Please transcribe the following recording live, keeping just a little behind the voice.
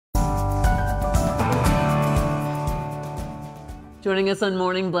Joining us on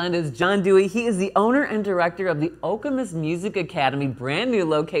Morning Blend is John Dewey. He is the owner and director of the Okemos Music Academy, brand new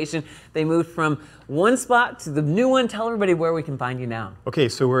location. They moved from one spot to the new one. Tell everybody where we can find you now. Okay,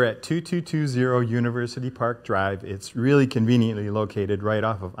 so we're at 2220 University Park Drive. It's really conveniently located right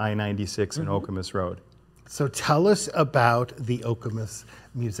off of I-96 and Okemos Road. So tell us about the Okemos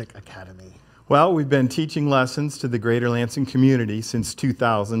Music Academy. Well, we've been teaching lessons to the greater Lansing community since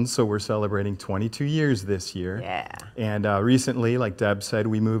 2000, so we're celebrating 22 years this year. Yeah. And recently, like Deb said,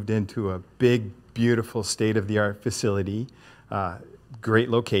 we moved into a big, beautiful, state-of-the-art facility, great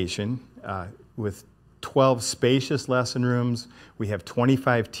location, with 12 spacious lesson rooms. We have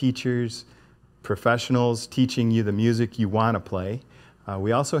 25 teachers, professionals teaching you the music you want to play.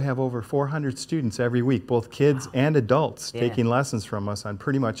 We also have over 400 students every week, both kids and adults, taking lessons from us on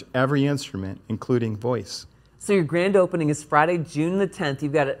pretty much every instrument, including voice. So your grand opening is Friday, June the 10th.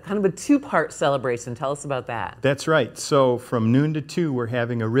 You've got kind of a two-part celebration. Tell us about that. That's right. So from noon to 2, we're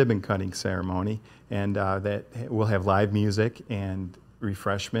having a ribbon cutting ceremony, and that we'll have live music and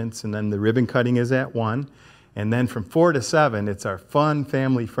refreshments, and then the ribbon cutting is at 1. And then from 4 to 7, it's our fun,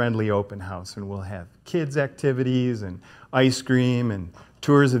 family-friendly open house, and we'll have kids' activities and ice cream and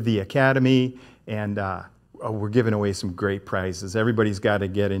tours of the academy, and we're giving away some great prizes. Everybody's got to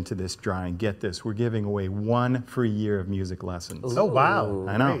get into this drawing. Get this, we're giving away 1 free year of music lessons. Oh, wow.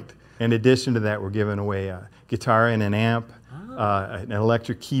 I know. Great. In addition to that, we're giving away a guitar and an amp, an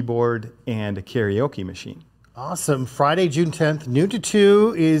electric keyboard, and a karaoke machine. Awesome. Friday, June 10th, noon to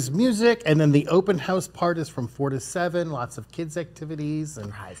 2 is music, and then the open house part is from 4 to 7. Lots of kids' activities and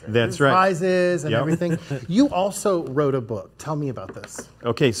Prizes. That's right. prizes and everything. You also wrote a book. Tell me about this.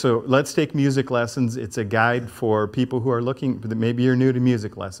 Okay, so Let's Take Music Lessons. It's a guide for people who are looking, maybe you're new to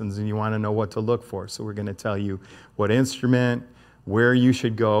music lessons and you want to know what to look for. So we're going to tell you what instrument, where you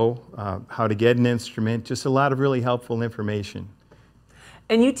should go, how to get an instrument, just a lot of really helpful information.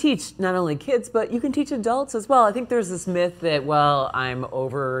 And you teach not only kids, but you can teach adults as well. I think there's this myth that, well, I'm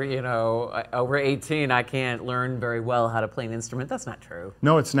over, over 18, I can't learn very well how to play an instrument. That's not true.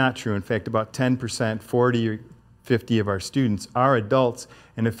 No, it's not true. In fact, about 10%, 40 or 50 of our students are adults.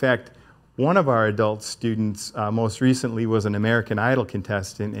 And in fact, one of our adult students most recently was an American Idol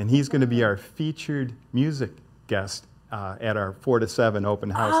contestant, and he's going to be our featured music guest at our 4 to 7 open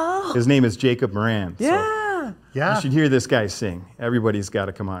house. Oh. His name is Jacob Moran. Yeah. Yeah. You should hear this guy sing. Everybody's got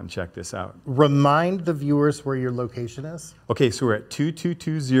to come out and check this out. Remind the viewers where your location is. Okay, so we're at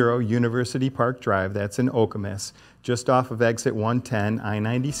 2220 University Park Drive. That's in Okemos, just off of exit 110,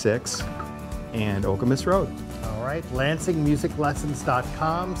 I-96, and Okemos Road. All right.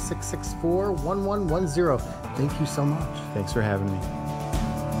 LansingMusicLessons.com, 664-1110. Thank you so much. Thanks for having me.